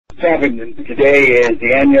topic today is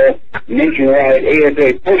the annual nationwide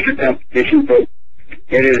ASA poster competition. So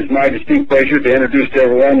it is my distinct pleasure to introduce to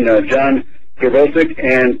everyone John Krivosic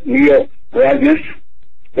and Neil Rodness.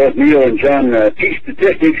 Both Neil and John teach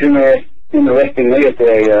statistics interestingly at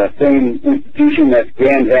the same institution, that's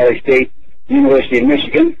Grand Valley State University of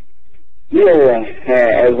Michigan. Neil,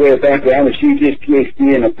 as way of background, received his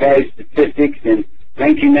PhD in applied statistics in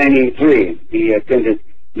 1993. He attended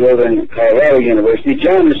Northern Colorado University.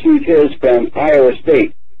 John received his from Iowa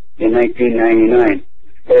State in 1999.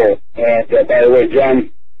 Oh, and by the way,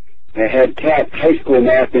 John had taught high school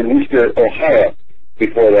math in Wooster, Ohio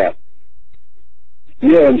before that.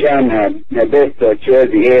 Neil and John have both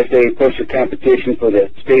chaired the ASA poster competition for the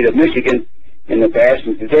state of Michigan in the past,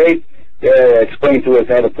 and today they'll explain to us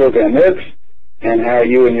how the program works and how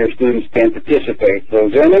you and your students can participate. So,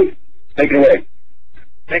 gentlemen, take it away.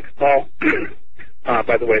 Thanks, Paul.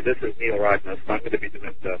 By the way, this is Neil Rodness. I'm going to be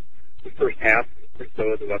doing the first half or so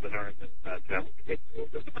of the webinar, and then John will take a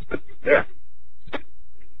little bit there.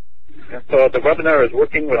 And so the webinar is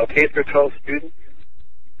working with K-12 students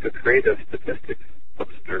to create a statistics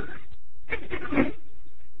poster.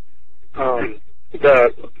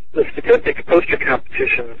 The statistics poster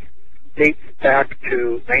competition dates back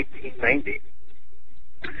to 1990.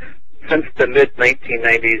 Since the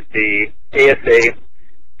mid-1990s, the ASA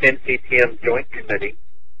NCTM Joint Committee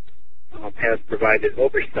has provided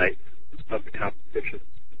oversight of the competition.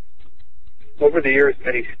 Over the years,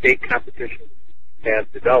 many state competitions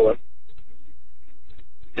have developed.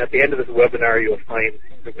 At the end of this webinar, you'll find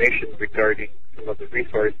information regarding some of the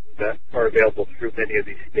resources that are available through many of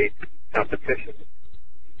these state competitions.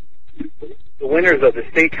 The winners of the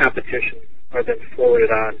state competition are then forwarded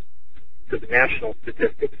on to the national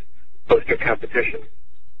statistics poster competition.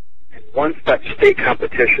 And one such state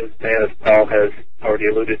competition, as Paul has already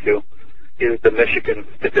alluded to, is the Michigan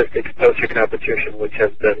Statistics Poster Competition, which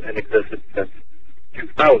has been in existence since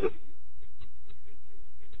 2000.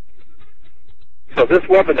 So this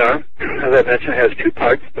webinar, as I mentioned, has two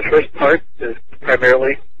parts. The first part is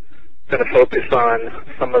primarily going to focus on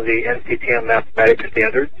some of the NCTM mathematics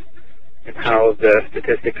standards and how the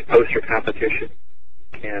statistics poster competition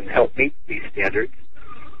can help meet these standards.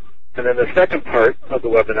 And then the second part of the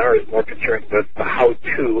webinar is more concerned with the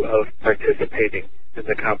how-to of participating in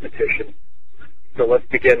the competition. So let's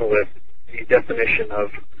begin with the definition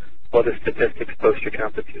of what a statistics poster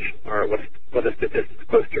competition, or what a statistics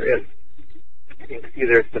poster is. You can see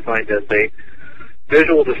there it's defined as a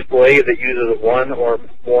visual display that uses one or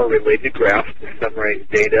more related graphs to summarize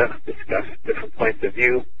data, discuss different points of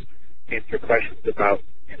view, answer questions about,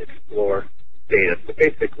 and explore data. So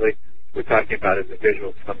basically, we're talking about is a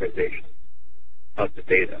visual summarization of the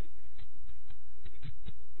data.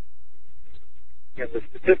 And the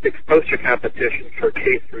statistics poster competition for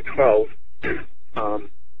K through 12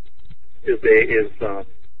 is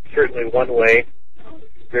certainly one way,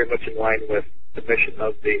 very much in line with the mission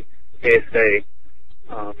of the ASA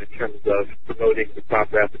in terms of promoting the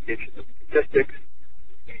proper application of statistics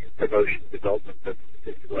and promotion and development of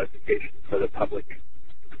statistical education for the public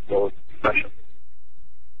as well as the profession.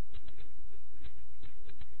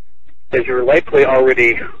 As you're likely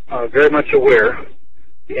already very much aware,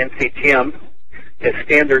 the NCTM is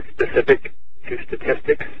standards specific to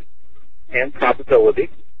statistics and probability.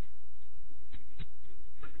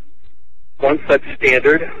 One such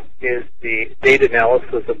standard is the data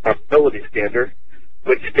analysis and probability standard,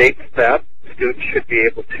 which states that students should be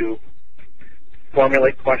able to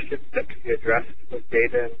formulate questions that can be addressed with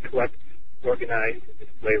data and collect, organize, and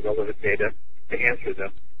display relevant data to answer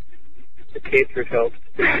them. The K-12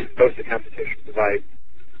 poster competition provides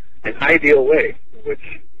an ideal way in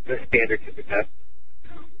which this standard can be met.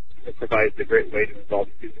 It provides a great way to involve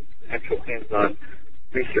students in actual hands-on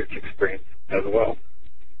research experience as well.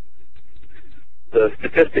 The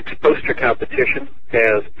statistics poster competition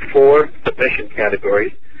has 4 submission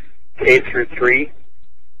categories: K through 3,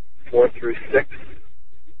 4 through 6,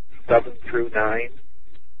 7 through 9,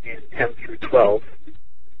 and 10 through 12.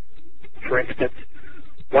 For instance,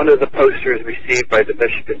 one of the posters received by the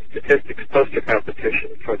Michigan Statistics Poster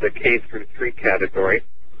Competition for the K through 3 category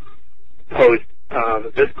posed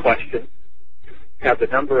this question: have the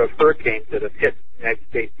number of hurricanes that have hit the United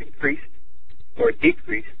States increased or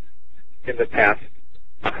decreased in the past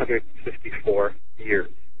 154 years?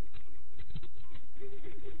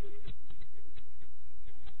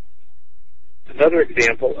 Another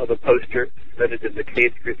example of a poster submitted in the K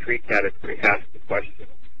through 3 category asks the question: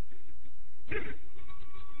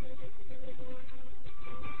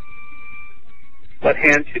 what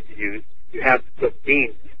hand should you use? You have to put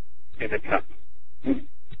beans in a cup. You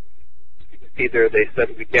can Either they said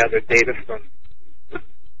we gathered data from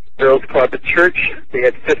Girls Club at church. They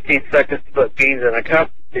had 15 seconds to put beans in a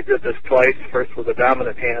cup. They did this twice, first with the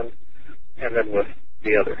dominant hand and then with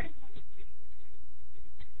the other.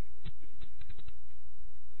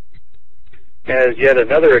 As yet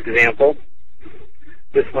another example,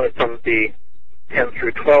 this one is from the 10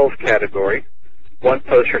 through 12 category. One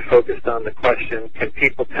poster focused on the question, can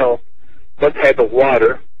people tell what type of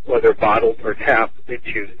water, whether bottled or tap, they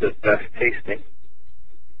choose as best tasting?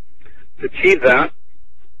 To achieve that,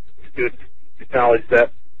 students acknowledged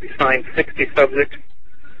that we assigned 60 subjects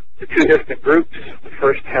to two different groups. The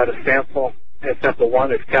first had sample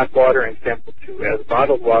 1 as tap water and sample 2 as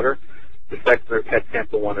bottled water. The second group had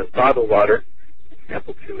sample 1 as bottled water and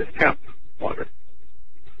sample 2 as tap water.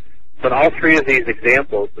 So in all three of these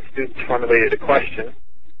examples, the students formulated a question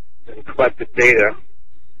and collected data,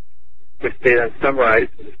 which they then summarized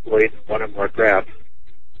and displayed in one or more graphs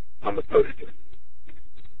on the poster.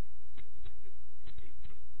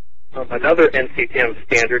 Another NCTM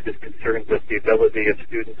standard is concerned with the ability of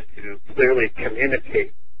students to clearly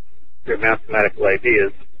communicate their mathematical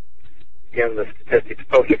ideas. Again, the statistics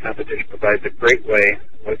poster competition provides a great way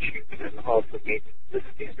in which you can also meet this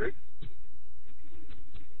standard.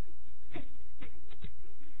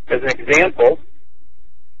 As an example,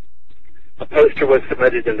 a poster was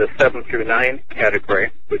submitted in the 7 through 9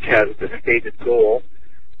 category, which has the stated goal.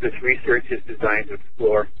 This research is designed to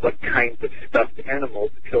explore what kinds of stuffed animals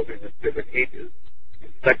children of different ages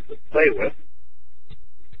and sexes play with.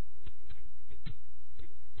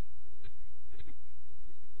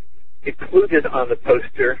 Included on the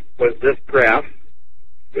poster was this graph,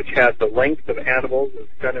 which had the length of animals in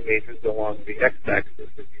centimeters along the x-axis,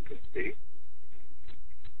 as you can see,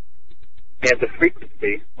 and the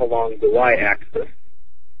frequency along the y-axis.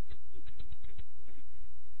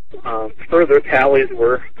 Further, tallies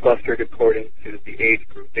were clustered according to the age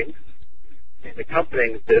groupings. And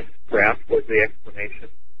accompanying this graph was the explanation.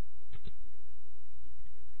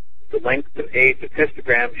 The length and age of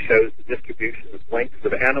histogram shows the distribution of lengths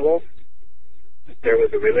of animals. If there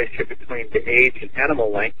was a relationship between the age and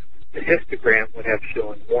animal length, the histogram would have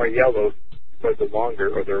shown more yellow for the longer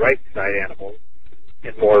or the right side animals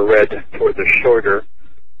and more red for the shorter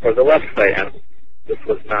or the left side animals. This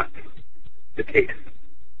was not the case.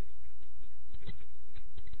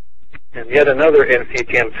 And yet another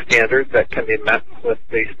NCTM standard that can be met with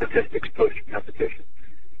the statistics poster competition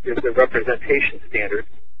is the representation standard,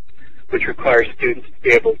 which requires students to be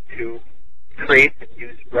able to create and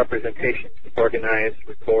use representations to organize,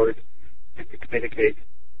 record, and to communicate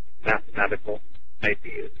mathematical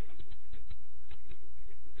ideas.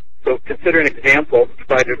 So consider an example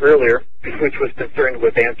provided earlier, which was concerned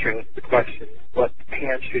with answering the question, what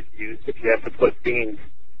hand should you use if you have to put beans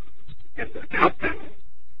in the cup?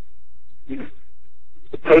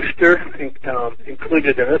 The poster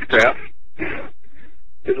included in this graph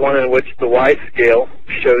is one in which the Y scale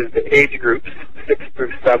shows the age groups 6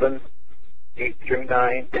 through 7, 8 through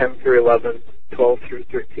 9, 10 through 11, 12 through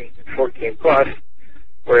 13, and 14 plus,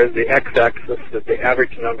 whereas the x-axis is the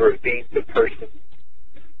average number of beans a person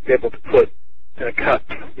is able to put in a cup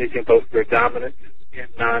using both their dominant and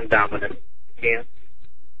non-dominant hands.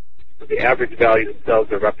 So the average values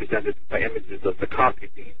themselves are represented by images of the coffee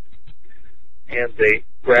beans. And the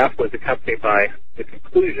graph was accompanied by the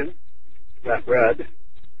conclusion that read,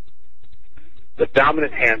 the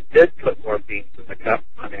dominant hand did put more beans in the cup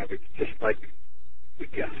on average, just like we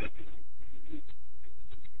guessed.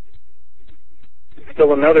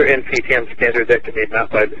 Still another NCTM standard that can be met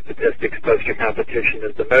by the statistics poster competition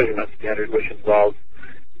is the measurement standard, which involves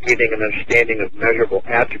getting an understanding of measurable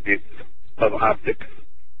attributes of objects.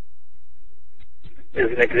 As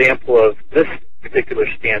an example of this particular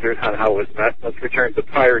standard on how it was met, let's return to the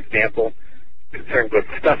prior example concerned with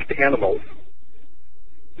stuffed animals,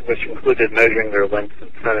 which included measuring their lengths in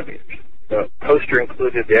centimeters. The poster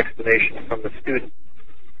included the explanation from the student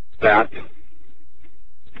that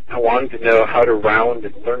I wanted to know how to round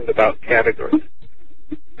and learned about categories.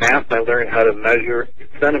 Math, I learned how to measure in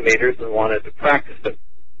centimeters and wanted to practice it.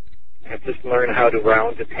 I just learned how to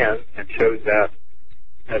round to 10 and chose that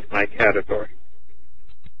as my category.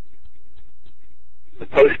 The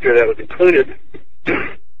poster that was included,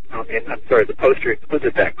 the poster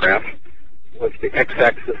included that graph, which the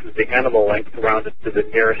x-axis is the animal length rounded to the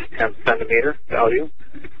nearest 10 centimeter value,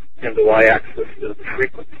 and the y-axis is the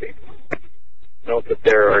frequency. Note that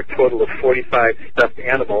there are a total of 45 stuffed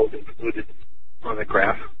animals included on the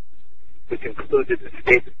graph, which included a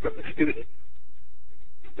statement from the student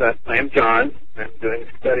that I am John, I'm doing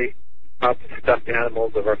a study about the stuffed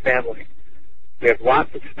animals of our family. We have lots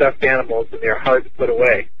of stuffed animals and they are hard to put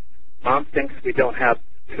away. Mom thinks we don't have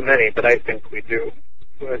too many, but I think we do.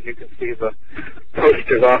 So as you can see, the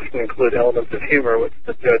posters often include elements of humor, which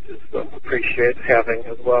the judges appreciate having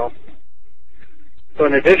as well. So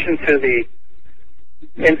in addition to the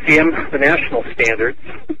NCM, the national standards,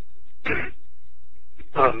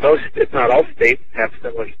 most, if not all states, have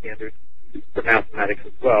similar standards for mathematics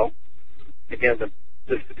as well. Again,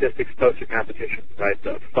 the statistics poster competition provides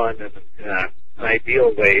a fun and an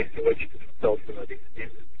ideal way in which to fulfill some of these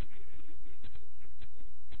standards.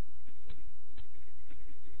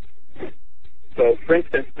 So, for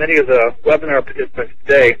instance, many of the webinar participants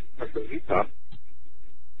today are from Utah.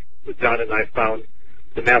 So John and I found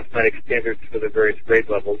the mathematics standards for the various grade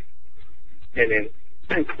levels and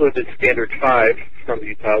included Standard 5 from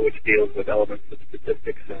Utah, which deals with elements of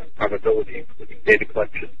statistics and probability, including data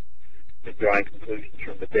collection and drawing conclusions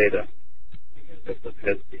from the data. As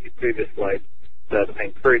the previous slide said, I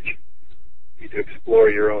encourage you to explore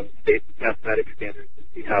your own state mathematics standards and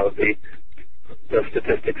see how the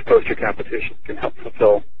statistics poster competition can help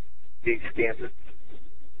fulfill these standards.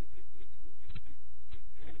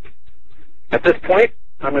 At this point,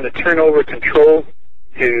 I'm going to turn over control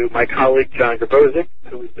to my colleague, John Grabosic,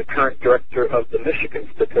 who is the current director of the Michigan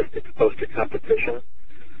Statistics Poster Competition.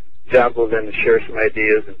 John will then share some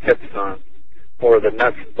ideas and tips on more of the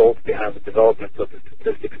nuts and bolts behind the development of the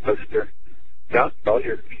statistics poster. John, it's all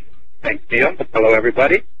yours. Thanks, Neil. Hello,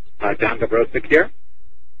 everybody. John Grabosic here.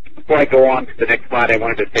 Before I go on to the next slide, I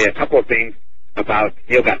wanted to say a couple of things about,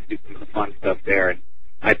 Neil got to do some of the fun stuff there. And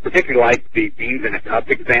I particularly like the beans in a cup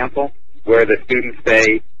example, where the students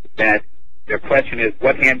say that their question is,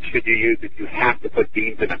 what hand should you use if you have to put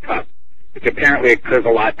beans in a cup? Which apparently occurs a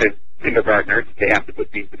lot to kindergartners. They have to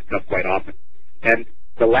put beans in a cup quite often. And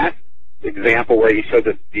the last example where you show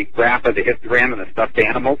the graph of the histogram and the stuffed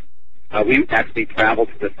animals, we actually traveled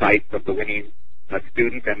to the sites of the winning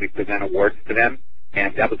students and we present awards to them.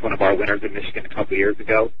 And that was one of our winners in Michigan a couple of years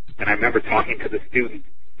ago. And I remember talking to the student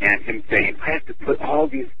and him saying, I have to put all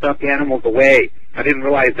these stuffed animals away. I didn't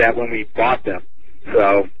realize that when we bought them.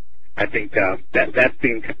 So I think that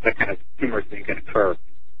kind of humorous thing can occur.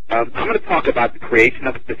 I'm going to talk about the creation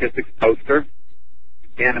of a statistics poster.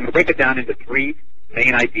 And I'm going to break it down into three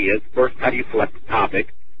main ideas. First, how do you select a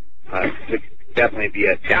topic? Which can definitely be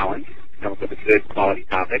a challenge. Come up with a good quality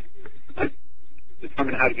topic.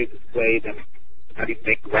 Determine how do you display them. How do you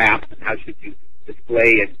make graphs, and how should you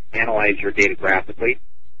display and analyze your data graphically?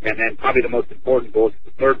 And then probably the most important goal is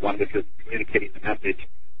the third one, which is communicating the message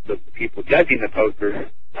so the people judging the posters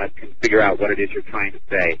can figure out what it is you're trying to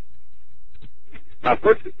say.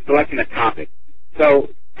 First, selecting a topic. So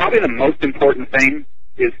probably the most important thing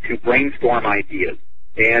is to brainstorm ideas.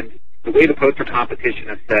 And the way the poster competition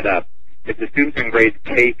is set up is the students in grades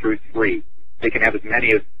K through 3. They can have as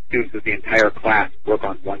many as students as the entire class work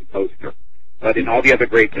on one poster. But in all the other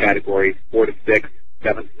grade categories, 4 to 6,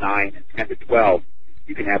 7 to 9, and 10 to 12,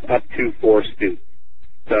 you can have up to 4 students.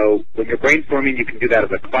 So when you're brainstorming, you can do that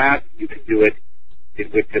as a class. You can do it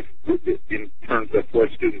in terms of 4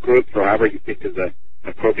 student groups, or however you think is an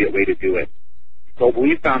appropriate way to do it. So what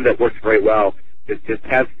we found that works very well is just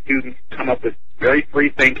have students come up with very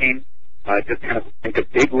free thinking, just kind of make a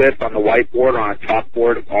big list on the whiteboard or on a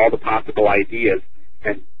chalkboard of all the possible ideas,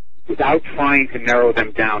 and without trying to narrow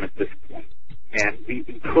them down at this point. And we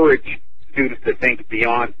encourage students to think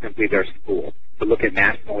beyond simply their school, to look at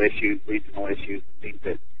national issues, regional issues, things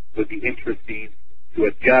that would be interesting to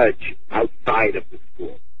a judge outside of the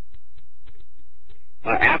school.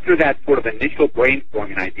 After that sort of initial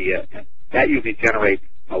brainstorming idea, that usually generates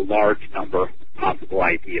a large number of possible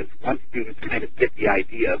ideas. Once students kind of get the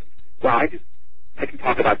idea of, well, I can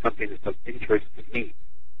talk about something that's of interest to me.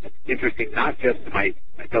 It's interesting not just to my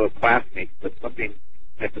fellow classmates, but something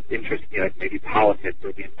that's of interest to me, like maybe politics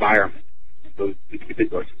or the environment. So we keep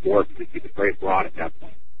it, or sports, we keep it very broad at that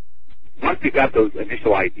point. Once we've got those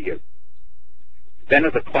initial ideas, then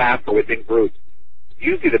as a class or within groups,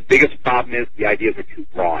 usually the biggest problem is the ideas are too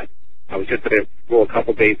broad. I was just at a school a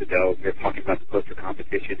couple days ago, and we were talking about the poster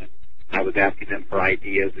competition, and I was asking them for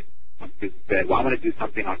ideas, and one student said, well, I want to do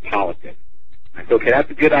something on politics. I said, okay,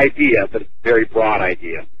 that's a good idea, but it's a very broad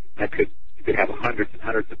idea. You could have hundreds and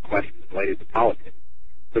hundreds of questions related to politics.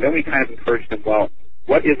 So then we kind of encouraged them, well,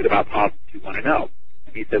 what is it about politics you want to know?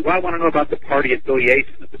 And he said, well, I want to know about the party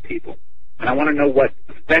affiliation of the people. And I want to know what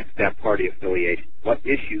affects that party affiliation, what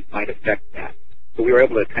issues might affect that. So we were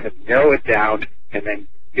able to kind of narrow it down and then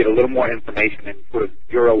get a little more information and sort of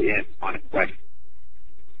zero in on a question.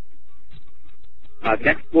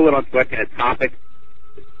 Next bullet on selecting a topic.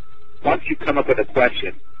 Once you come up with a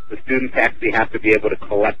question, the students actually have to be able to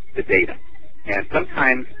collect the data. And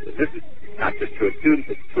sometimes, this is not just true of students,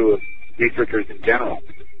 it's true of researchers in general.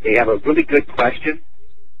 They have a really good question,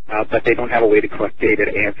 but they don't have a way to collect data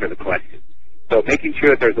to answer the question. So making sure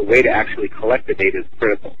that there's a way to actually collect the data is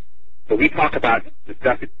critical. So we talk about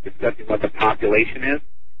discussing what the population is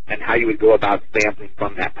and how you would go about sampling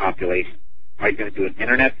from that population. Are you going to do an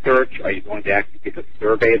internet search? Are you going to actually take a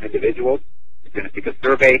survey of individuals? If you're going to take a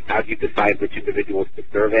survey, how do you decide which individuals to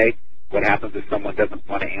survey? What happens if someone doesn't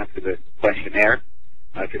want to answer the questionnaire?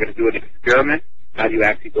 If you're going to do an experiment, how do you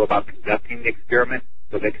actually go about conducting the experiment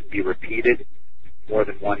so that it can be repeated more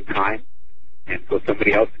than one time? And so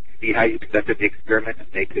somebody else can see how you conducted the experiment and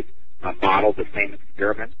they could model the same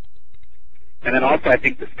experiment. And then also I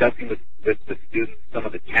think discussing with the students some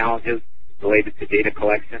of the challenges related to data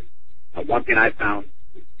collection. One thing I found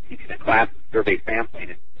teaching a class of survey sampling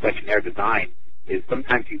and questionnaire design is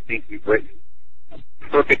sometimes you think you've written a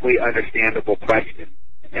perfectly understandable question.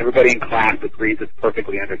 Everybody in class agrees it's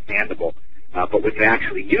perfectly understandable. But when you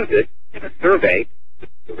actually use it in a survey,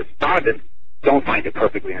 the respondents don't find it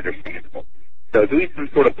perfectly understandable. So doing some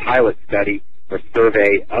sort of pilot study or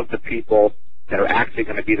survey of the people that are actually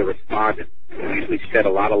going to be the respondents will usually shed a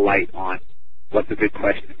lot of light on what's a good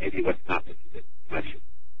question and maybe what's not a good question.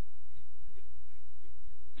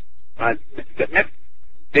 The next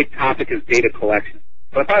big topic is data collection.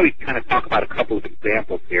 So I thought we'd kind of talk about a couple of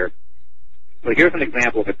examples here. So here's an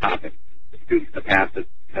example of a topic the students in the past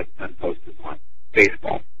have done posters on,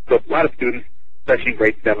 baseball. So a lot of students, especially in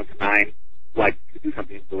grades 7 to 9, like to do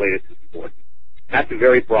something related to sports. That's a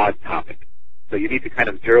very broad topic. So you need to kind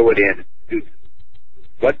of zero it in.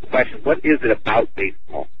 What is it about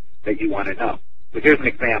baseball that you want to know? So here's an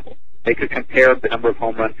example. They could compare the number of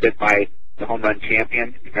home runs hit by the home run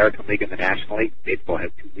champion, the American League and the National League. Baseball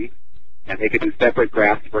has 2 leagues. And they could do separate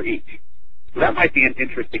graphs for each. So that might be an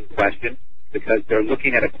interesting question because they're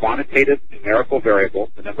looking at a quantitative numerical variable,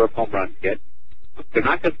 the number of home runs hit. They're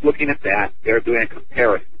not just looking at that, they're doing a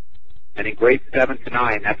comparison. And in grades 7 to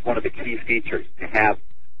 9, that's one of the key features, to have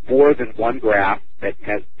more than one graph that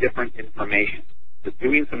has different information. So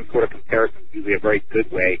doing some sort of comparison is usually a very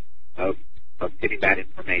good way of getting that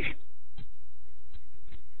information.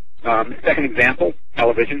 Second example,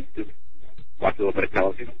 television. Students watch a little bit of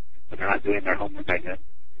television when they're not doing their homework, I guess.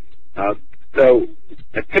 So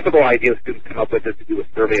a typical idea students come up with is to do a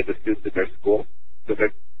survey of the students at their school. So if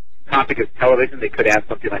their topic is television, they could ask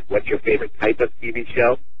something like, what's your favorite type of TV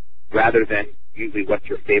show? Rather than usually what's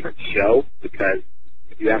your favorite show, because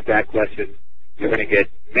if you ask that question, you're going to get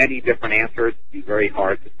many different answers. It'd be very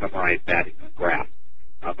hard to summarize that in a graph.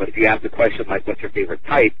 But if you ask a question like, what's your favorite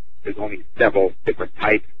type, there's only several different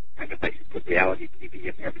types. I guess I should put reality TV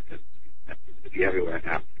in there because that seems to be everywhere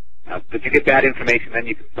now. But you get that information, then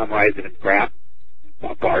you can summarize it in a graph,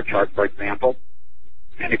 a bar chart, for example.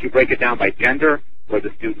 And if you break it down by gender or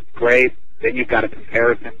the student's grade, then you've got a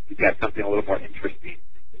comparison. You've got something a little more interesting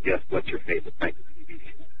than just what's your favorite type of TV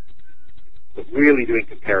show. So really doing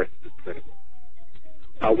comparisons is critical.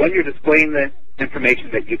 When you're displaying the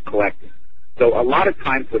information that you've collected. So a lot of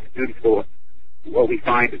times what students will, what we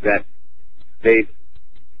find is that they've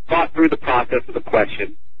thought through the process of the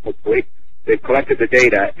question, hopefully, they've collected the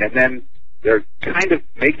data, and then they're kind of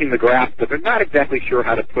making the graph, but they're not exactly sure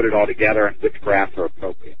how to put it all together and which graphs are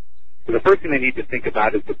appropriate. So the first thing they need to think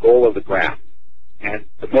about is the goal of the graph. And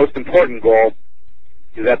the most important goal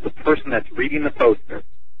is that the person that's reading the poster,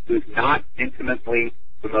 who's not intimately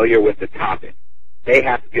familiar with the topic, they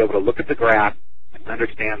have to be able to look at the graph and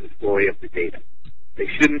understand the story of the data. They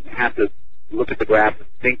shouldn't have to look at the graph and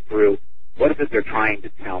think through what is it they're trying to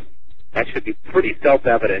tell me. That should be pretty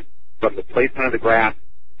self-evident from the placement of the graph,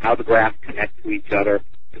 how the graphs connect to each other,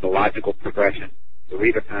 to the logical progression. The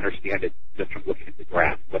reader can understand it just from looking at the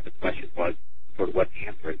graph, what the question was, sort of what the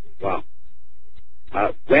answer is as well.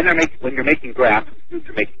 When you're making graphs, students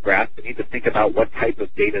are making graphs, they need to think about what type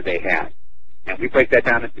of data they have. And we break that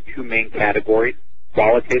down into 2 main categories,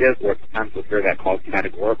 qualitative, or sometimes we'll hear that called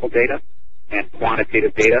categorical data, and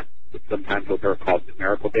quantitative data, which sometimes we'll hear called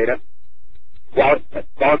numerical data.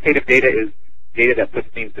 Qualitative data is data that puts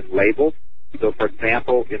things in labels. So, for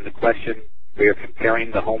example, in the question where you're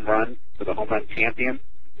comparing the home runs for the home run champion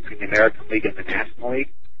between the American League and the National League,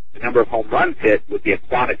 the number of home runs hit would be a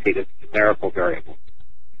quantitative numerical variable.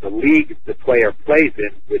 The league the player plays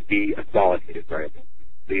in would be a qualitative variable.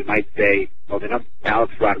 So you might say, well,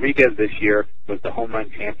 Alex Rodriguez this year was the home run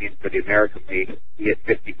champion for the American League. He hit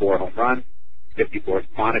 54 home runs. 54 is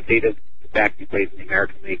quantitative. The fact he plays in the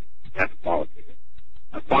American League, that's qualitative.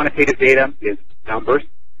 Quantitative data is numbers,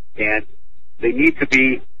 and they need to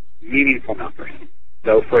be meaningful numbers.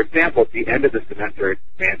 So, for example, at the end of the semester at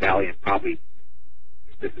Grand Valley, and probably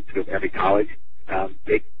this is true of every college,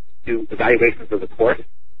 do evaluations of the course,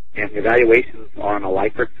 and the evaluations are on a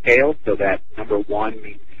Likert scale, so that number 1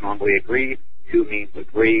 means strongly agree, 2 means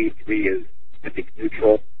agree, 3 is, I think,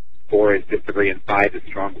 neutral, 4 is disagree, and 5 is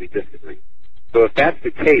strongly disagree. So if that's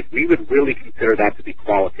the case, we would really consider that to be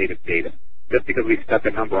qualitative data. Just because we stuck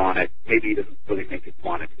a number on it, maybe it doesn't really make it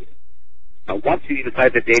quantitative. Once you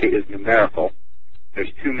decide the data is numerical, there's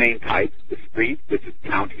 2 main types: discrete, which is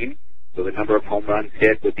counting, so the number of home runs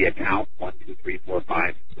hit would be a count, 1, 2, 3, 4, 5,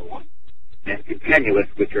 and so on. And continuous,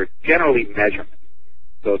 which are generally measurements.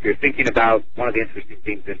 So if you're thinking about one of the interesting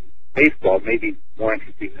things in baseball, maybe more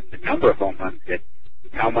interesting than the number of home runs hit,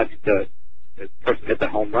 is how much the person hit the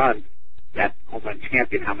home run, that home run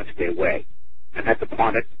champion, how much they weigh. And that's a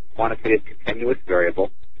quantitative continuous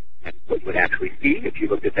variable. And what you would actually see, if you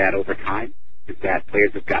looked at that over time, is that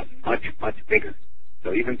players have gotten much, much bigger.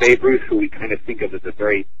 So even Babe Ruth, who we kind of think of as a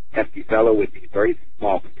very hefty fellow, would be very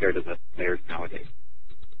small compared to the players nowadays.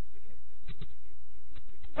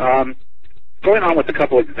 Going on with a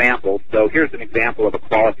couple examples. So here's an example of a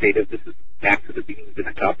qualitative. This is back to the beans in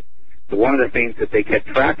a cup. So one of the things that they kept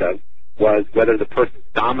track of was whether the person's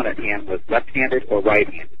dominant hand was left-handed or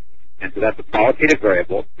right-handed. And so that's a qualitative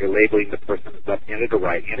variable. You're labeling the person as left-handed or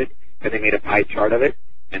right-handed, and they made a pie chart of it.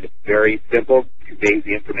 And it's very simple, conveys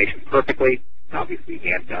the information perfectly, obviously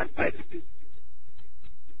hand done by the student.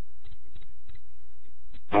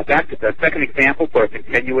 Back to the second example for a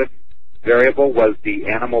continuous variable was the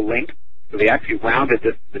animal link. So they actually rounded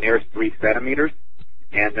this to the nearest 3 centimeters,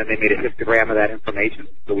 and then they made a histogram of that information.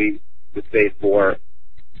 So we would say for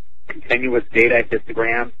continuous data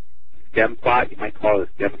histogram, stem plot, you might call it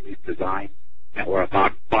a stem leaf design, or a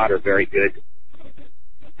box plot, or very good,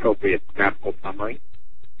 appropriate graphical summary.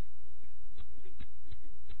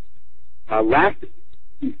 Last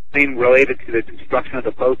thing related to the construction of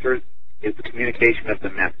the posters is the communication of the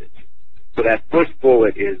message. So that first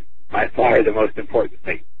bullet is by far the most important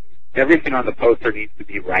thing. Everything on the poster needs to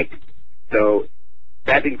be right. So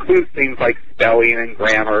that includes things like spelling and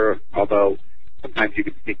grammar, although sometimes you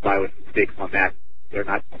can sneak by with mistakes on that. They're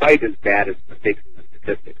not quite as bad as mistakes in the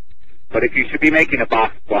statistics. But if you should be making a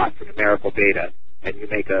box plot for numerical data and you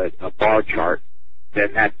make a bar chart,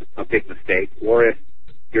 then that's a big mistake. Or if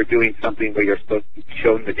you're doing something where you're supposed to be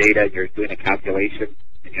showing the data and you're doing a calculation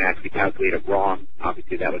and you actually calculate it wrong,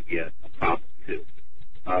 obviously that would be a problem too.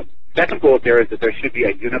 Second bullet there is that there should be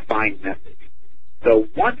a unifying message. So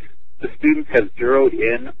once the students have zeroed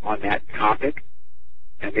in on that topic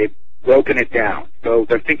and they've broken it down, so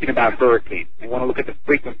they're thinking about hurricanes, they want to look at the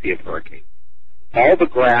frequency of hurricanes. All the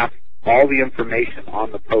graphs, all the information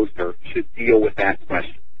on the poster should deal with that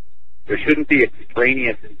question. There shouldn't be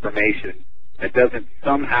extraneous information that doesn't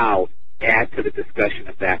somehow add to the discussion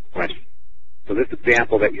of that question. So this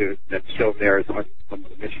example that's shown there is from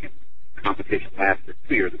the Michigan competition last year,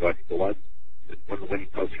 2 years ago, I think it was. One of the winning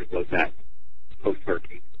posters was that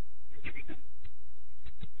post-hurricane.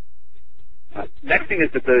 Next thing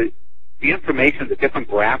is that the information, the different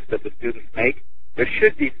graphs that the students make, there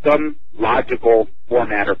should be some logical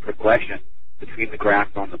format or progression between the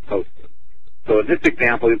graphs on the poster. So in this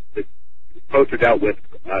example, the poster dealt with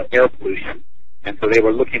air pollution. And so they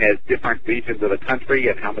were looking at different regions of the country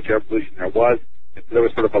and how much air pollution there was. And so there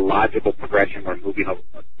was sort of a logical progression where moving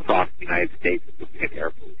across the United States and looking at air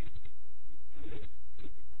pollution.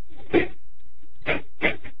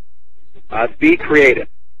 Be creative.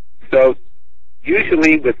 So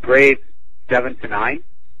usually with grades 7 to 9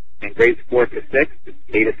 and grades 4 to 6,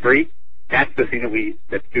 K to 3, that's the thing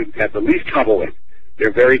that students have the least trouble with.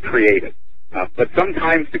 They're very creative. But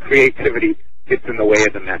sometimes the creativity gets in the way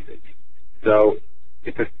of the message. So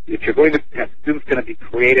if you're going to have students going to be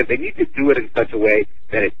creative, they need to do it in such a way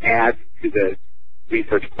that it adds to the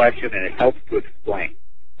research question and it helps to explain.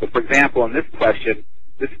 So for example, in this question,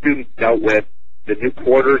 this student dealt with the new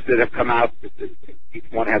quarters that have come out. Each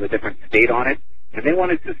one has a different state on it. And they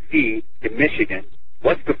wanted to see in Michigan,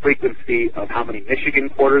 what's the frequency of how many Michigan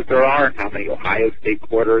quarters there are and how many Ohio State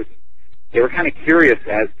quarters. They were kind of curious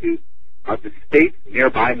as to, are the states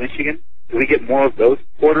nearby Michigan? Do we get more of those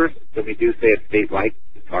quarters than we do, say, a state like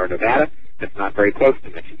Nevada that's not very close to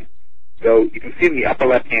Michigan? So you can see in the upper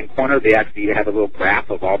left-hand corner, they actually have a little graph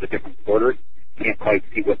of all the different quarters. You can't quite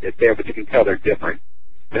see what is there, but you can tell they're different.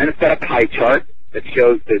 And then it's got a pie chart that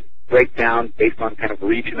shows the breakdown based on kind of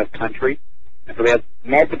region of country. And so they have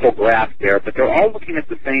multiple graphs there, but they're all looking at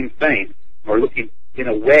the same thing, or looking in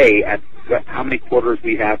a way at how many quarters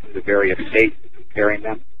we have from the various states and comparing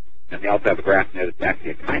them. And they also have a graph there that's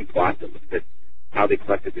actually a time plot that looks at how they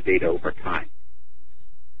collected the data over time.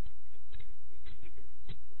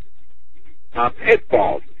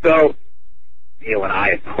 Pitfalls. So, Neil and I,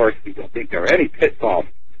 of course, we don't think there are any pitfalls.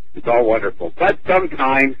 It's all wonderful. But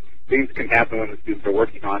sometimes things can happen when the students are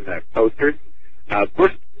working on the posters.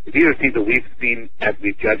 First, these are things that we've seen as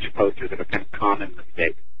we judge posters that are kind of common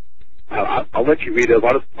mistakes. I'll let you read it.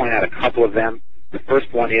 I'll just point out a couple of them. The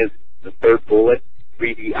first one is the third bullet.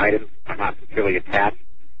 3D items are not securely attached.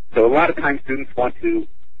 So a lot of times students want to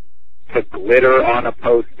put glitter on a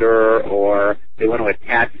poster, or they want to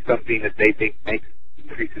attach something that they think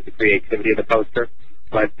increases the creativity of the poster.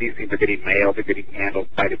 But these things are getting mailed, they're getting handled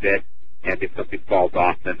quite a bit, and if something falls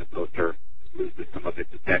off, then the poster loses some of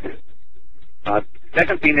its effect.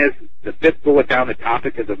 Second thing is, the fifth bullet down, the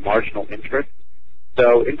topic is of marginal interest.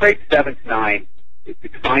 So in grades 7 to 9,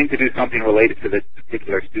 it's fine to do something related to the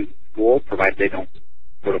particular student's school, provided they don't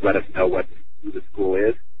sort of let us know who the school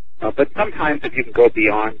is. But sometimes if you can go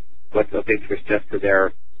beyond what's of interest just to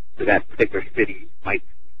that particular city, might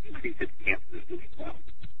increase its chances of doing well.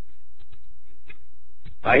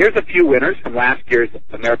 Here's a few winners from last year's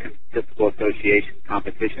American Statistical Association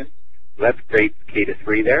competition. So that's grades K to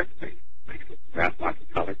 3 there. Nice graph, lots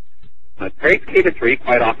of color. Grades K to 3,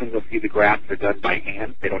 quite often you'll see the graphs are done by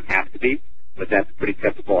hand. They don't have to be, but that's pretty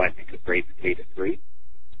typical, I think, of grades K to 3.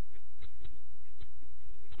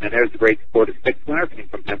 And there's the grades 4 to 6 winner, came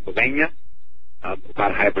from Pennsylvania.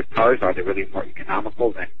 About hybrid cars, are they really more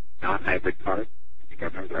economical than non-hybrid cars? I think I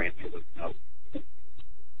remember their answer was no.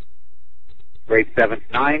 Grades 7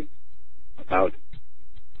 to 9, about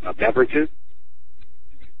beverages.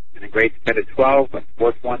 And then grades 10 to 12, a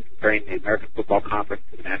fourth one, comparing the American Football Conference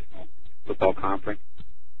to the National Football Conference.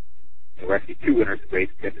 There were actually 2 winners in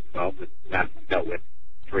grades 10 to 12. The last one dealt with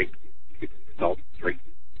 3. Result 3.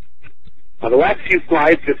 The last few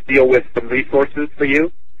slides just deal with some resources for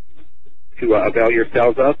you to avail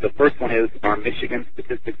yourselves of. The first one is our Michigan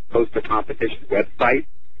Statistics Poster Competition website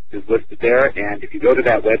is listed there. And if you go to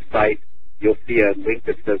that website, you'll see a link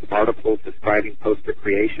that says articles describing poster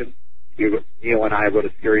creation. Neil and I wrote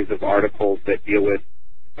a series of articles that deal with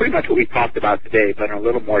pretty much what we talked about today, but in a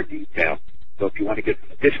little more detail. So if you want to get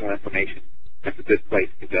some additional information, that's a good place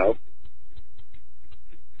to go.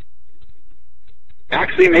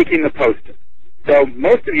 Actually making the poster. So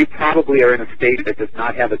most of you probably are in a state that does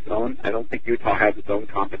not have its own. I don't think Utah has its own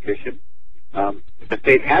competition. If the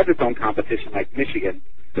state has its own competition, like Michigan,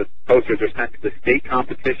 the posters are sent to the state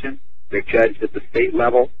competition. They're judged at the state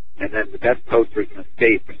level, and then the best posters in the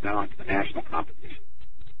state are sent on to the national competition.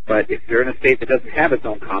 But if you're in a state that doesn't have its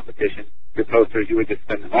own competition, your posters, you would just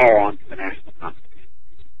send them all on to the national competition.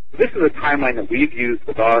 So this is a timeline that we've used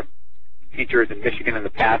with our teachers in Michigan in the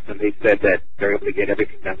past, and they've said that they're able to get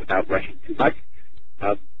everything done without rushing too much.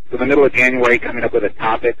 So the middle of January, coming up with a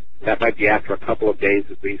topic, that might be after a couple of days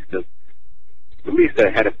at least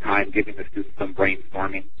ahead of time, giving the students some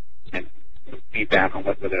brainstorming and some feedback on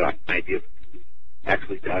what their ideas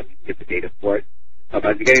actually done, get the data for it. By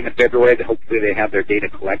the beginning of February, hopefully they have their data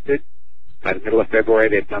collected. By the middle of February,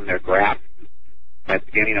 they've done their graphs. By the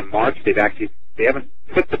beginning of March, they haven't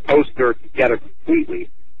put the poster together completely,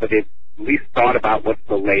 but they've at least thought about what's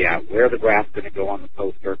the layout, where the graph's going to go on the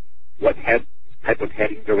poster, what type of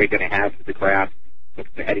headings are we going to have for the graph, what's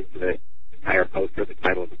the heading for the entire poster, the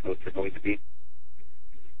title of the poster going to be.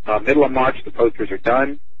 Middle of March, the posters are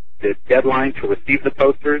done. The deadline to receive the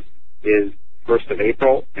posters is 1st of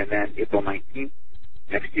April, and then April 19th.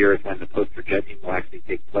 Next year is when the poster judging will actually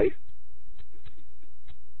take place.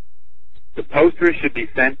 The posters should be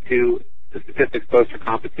sent to the Statistics Poster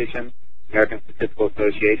Competition, American Statistical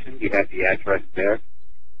Association. You have the address there.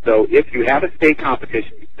 So if you have a state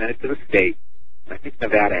competition, you send it to the state. I think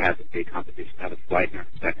Nevada has a state competition. I have a slide here in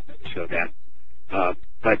a second that will show that.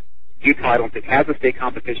 But Utah, I don't think, has a state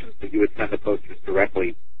competition, so you would send the posters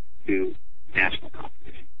directly to national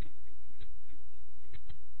competition.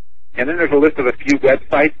 And then there's a list of a few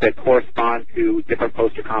websites that correspond to different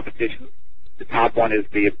poster competitions. The top one is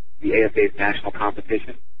the ASA's national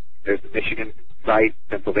competition. There's the Michigan site,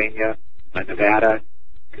 Pennsylvania, Nevada,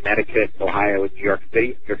 Connecticut, Ohio, and New York City.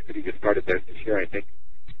 New York City just started theirs this year, I think.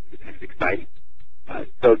 It's kind of exciting.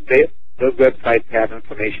 So those websites have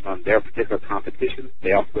information on their particular competitions.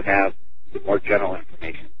 They also have some more general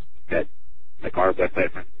information that, like our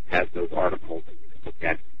website, for instance, has those articles that you can look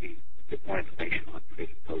at and see, get more information on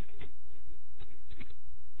creating posters.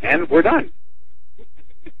 And we're done.